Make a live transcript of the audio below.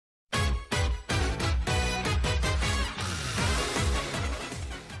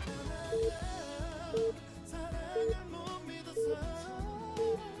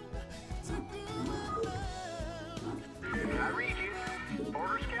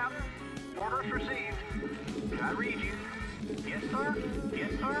Orders received. I read you. Yes, sir.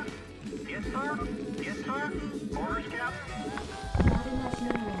 Yes, sir. Yes, sir. Yes, sir. Orders, Captain. Not enough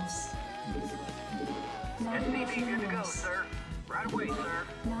minerals. Not enough SCP good to go, minerals. sir. Right away, sir.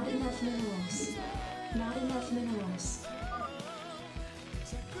 Not enough minerals. Not enough minerals.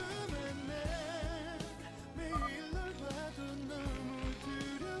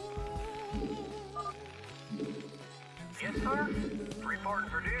 Yes, sir. Reporting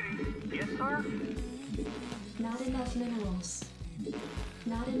for duty. Yes, sir. Not enough minerals.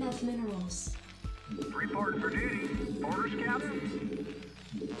 Not enough minerals. Reporting for duty. Orders, Captain.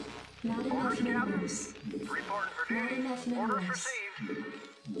 Not enough Orders, Captain. minerals. Reporting for Not duty. enough Orders minerals.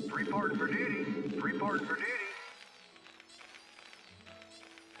 received. Reporting for duty. Reporting for duty.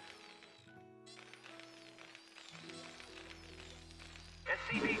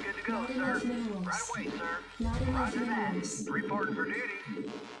 SCP good to go, Not sir. enough minerals. Right away, sir. Not enough Roger minerals. that. Reporting for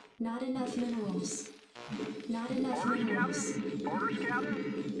duty. Not enough minerals. Not enough Orders, minerals. Captain. Orders,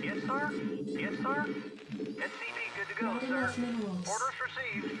 Captain. Yes, sir. Yes, sir. SCP good to go, Not sir. enough minerals. Orders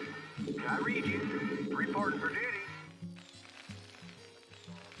received. I read you. Reporting for duty.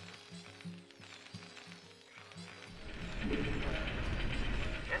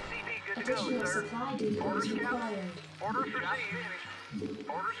 SCP good to go, Additional sir. supply depots Orders, Captain. required. Orders received.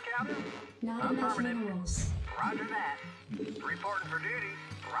 Orders, Captain. Not enough Affirmative. minerals. Roger that. Reporting for duty.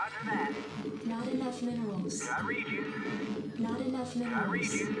 Roger that. Not enough minerals. I read you. Not enough I read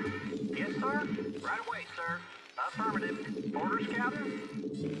minerals. you. Yes, sir. Right away, sir. Affirmative. Orders, Captain.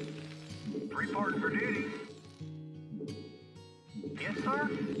 Reporting for duty. Yes, sir.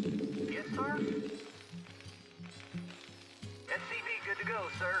 Yes, sir. SCV good to go,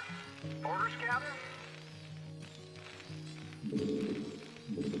 sir. Orders, Captain.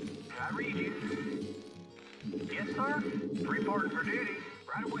 I read you. Yes, sir. Reporting for duty.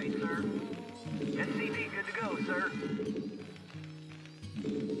 Right away, sir. SCV good to go, sir.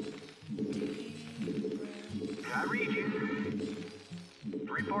 I read you.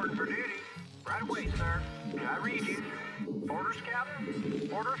 Reporting for duty. Right away, sir. I read you. Orders, Captain.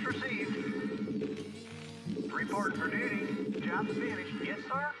 Orders received. Reporting for duty. Job finished. Yes,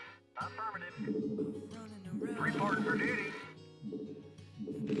 sir. Affirmative. Reporting for duty.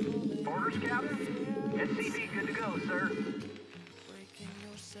 Orders, Captain. SCP good to go, sir.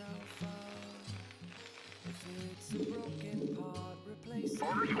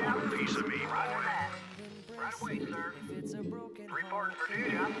 Orders, Captain. Piece of me, Roger that. Right away, sir. Reporting for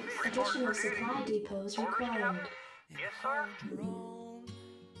duty. Reporting Additional for duty. supply depots Orders, required. Captain. Yes, sir.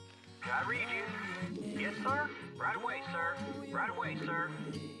 I read you. Yes, sir. Right away, sir. Right away, sir.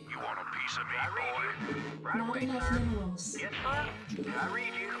 You want a piece of me, I read boy? you. Right Not away, enough sir. minerals. Yes, sir. I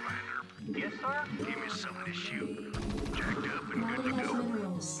read you. Commander, Yes, sir. give me something to shoot. Jacked up and Not good to enough go.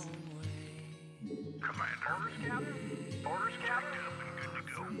 minerals. Commander, Orders, Captain. Orders, jacked Captain. up and good to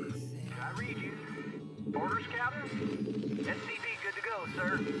go. I read you. Orders, Captain. SCP good to go,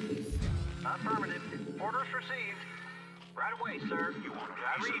 sir. Affirmative. Orders received. Right away, sir. You want a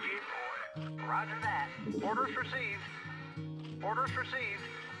I piece of read me, you. boy? Roger that. Orders received. Orders received.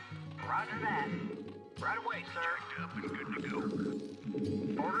 Roger that. Right away, sir. Jacked up and good to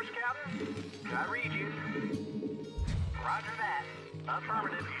go. Orders, Captain. I read you. Roger that. You want a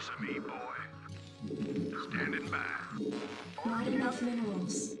Affirmative. piece of me, boy? Standing by. Not enough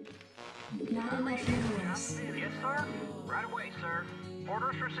minerals. Not enough minerals. Yes, sir. Right away, sir.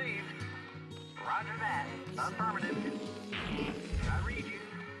 Orders received. Roger that. Affirmative. I read you.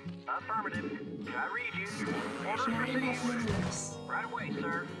 Affirmative. I read you. Orders Not enough received. minerals. Right away,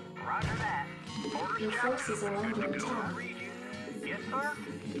 sir. Roger that. Orders, Your Captain. forces are under I attack. read you. Yes, sir.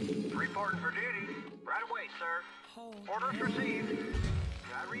 Reporting for duty. Right away, sir. Orders received.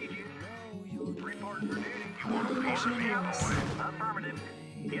 I read you. Reporting for duty. You want a Not piece enough of me, minerals. boy? Affirmative.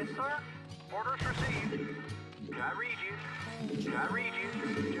 Yes, sir. Orders received. I read you. I read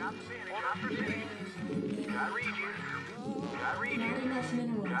you. Job finished. Orders received. I read you. I read Not you. enough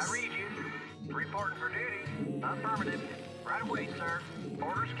minerals. I read you. Reporting for duty. Affirmative. Right away, sir.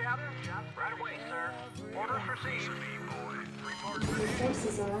 Orders, Captain. Right away, sir. Orders received. Me, boy? Reporting for Your duty.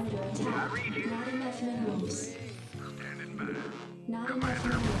 forces are under attack. read you. Not enough minerals. Standing by. Not enough Commander,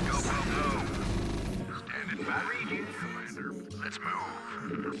 go, minerals. go, go. Standing by. I read you. Commander, let's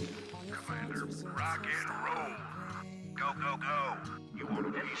move. Commander, rock and roll. Go, go, go. You want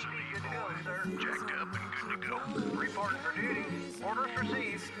a piece of SCP me, good to go, boy? sir. Jacked up and good to go. Reporting for duty. Orders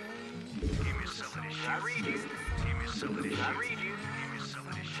received. Give me something to shoot. I read you. Give me something to shoot. I read you. Give me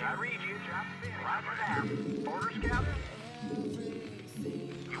something to shoot. I read you. Roger that. Orders, Captain.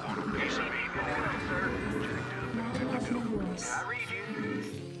 You want a piece of me, Good to boy? go, sir. Jacked up Not and good enough to go. minerals. I read you.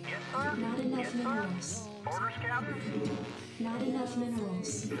 Yes, sir. Not enough minerals. Orders, Captain? Not enough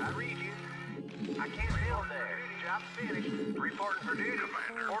minerals. Did I read you? I can't build there. Job's finished. Reporting for duty.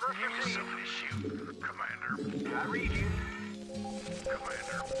 Commander, Orders give me received. something to shoot. Commander, Did I read you?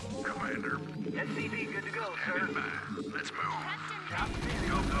 Commander, SCV good to go, sir. stand by. Let's move. Job's finished.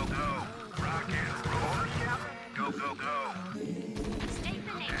 Go, go, go. Rock and roll. Orders, Captain? Go, go, go. State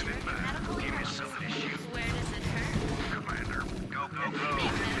the nature of your medical Give me emergency. something to shoot. Where does it hurt? Commander, go, go, go.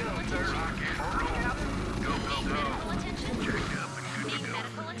 Medical attention. Rock and Orders, roll. Captain? Go, go, Need go. medical attention? Checked up and good to Need go.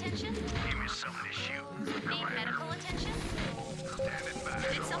 medical attention? Give me something to shoot. Need Commander, medical attention? standing by.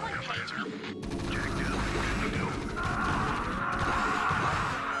 Did someone page me? Checked up and good to go.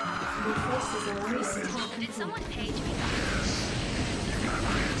 Your forces are under attack. Did someone page me? Got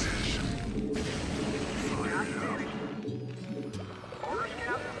my attention. Job's finished. Orders,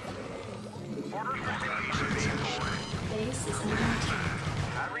 Captain? Orders received. Easy, boy. Base is under attack.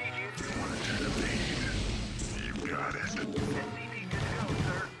 Did I read you? To the lead. You got it. SCV good to go,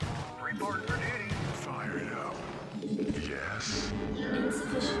 sir. Reporting for duty. Fire it up. Yes.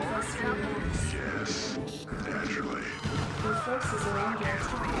 Insufficient vessel gas. Yes. Naturally. Your forces are under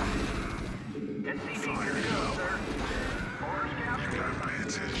attack. SCV good to go, sir. Orders, Captain? Got my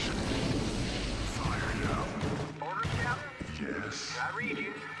attention. Fire it up. Orders, Captain? Yes. I read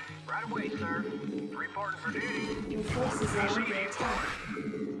you. Right away, sir. Reporting for duty. Your forces are under attack.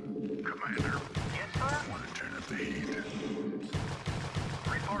 Commander, Yes, sir. want to turn up the heat.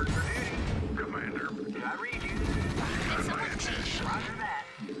 Reporting for duty. Commander, Did I read you? got my attention. Roger that.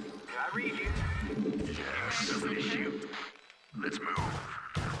 Did I read you? Yes. Something to shoot. Let's move.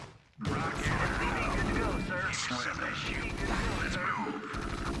 Rock and SCV good to go, sir. something to shoot. Let's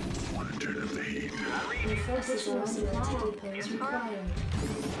move. Want to turn up the heat. Did I read Your you? forces are under attack. Depots required.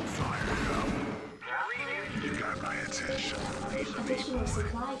 Fire it up. Did I read you? You got my attention. Additional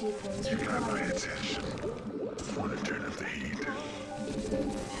supply depots You got my required. attention. Want to turn up the heat. Did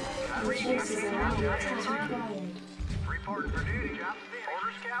I Your read you? forces are under attack required. Reporting for duty. Job's finished.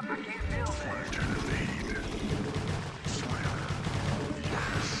 Orders, Captain? I can't build there. Want to turn up the heat. Swim.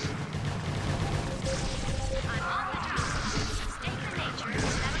 Yes. I'm on the job. State the nature of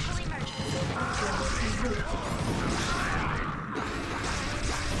your medical emergency. Upgrade complete.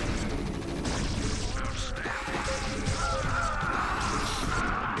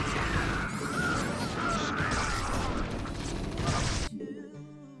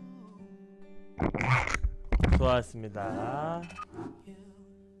 좋았습니다.